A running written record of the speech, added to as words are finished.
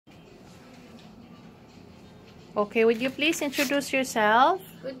Okay, would you please introduce yourself?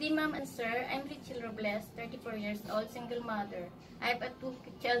 Good day, ma'am and sir. I'm Richelle Robles, 34 years old, single mother. I have two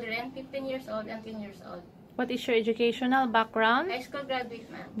children, 15 years old and 10 years old. What is your educational background? High school graduate,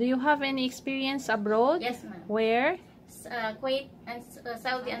 ma'am. Do you have any experience abroad? Yes, ma'am. Where? Kuwait and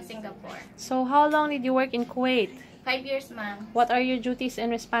Saudi and Singapore. So how long did you work in Kuwait? 5 years, ma'am. What are your duties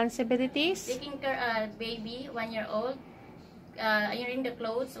and responsibilities? Taking care of baby, 1 year old, ironing the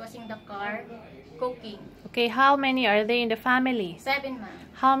clothes, washing the car, cooking. Okay, how many are there in the family? 7, ma'am.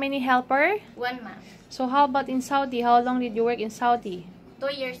 How many helper? 1, ma'am. So how about in Saudi? How long did you work in Saudi?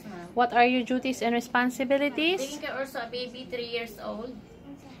 2 years, ma'am. What are your duties and responsibilities? Taking care also a baby, 3 years old.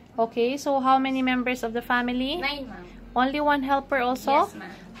 Okay, so how many members of the family? 9, ma'am. Only one helper also? Yes,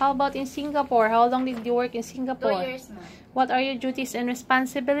 ma'am. How about in Singapore? How long did you work in 2 Singapore? years, ma'am. What are your duties and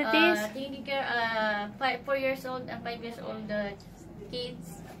responsibilities? Taking care 4 years old and 5 years old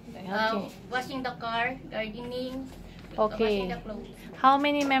kids. Okay. Washing the car, gardening, Okay. washing the clothes. How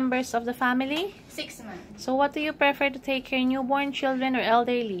many members of the family? 6, ma'am. So what do you prefer to take care, newborn, children, or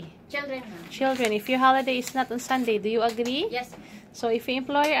elderly? Children, ma'am. Children. If your holiday is not on Sunday, do you agree? Yes, ma'am. So if your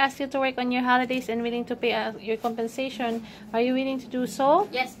employer asks you to work on your holidays and willing to pay your compensation, are you willing to do so?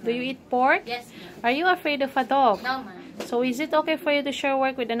 Yes, ma'am. Do you eat pork? Yes, ma'am. Are you afraid of a dog? No, ma'am. So is it okay for you to share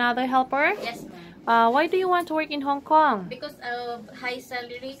work with another helper? Yes, ma'am. Why do you want to work in Hong Kong? Because of high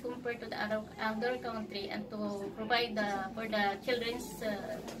salary compared to the other country and to provide for the children's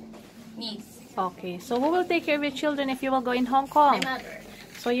needs. Okay, so who will take care of your children if you will go in Hong Kong? My mother.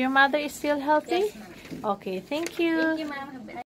 So your mother is still healthy? Yes, ma'am. Okay, thank you. Thank you, ma'am.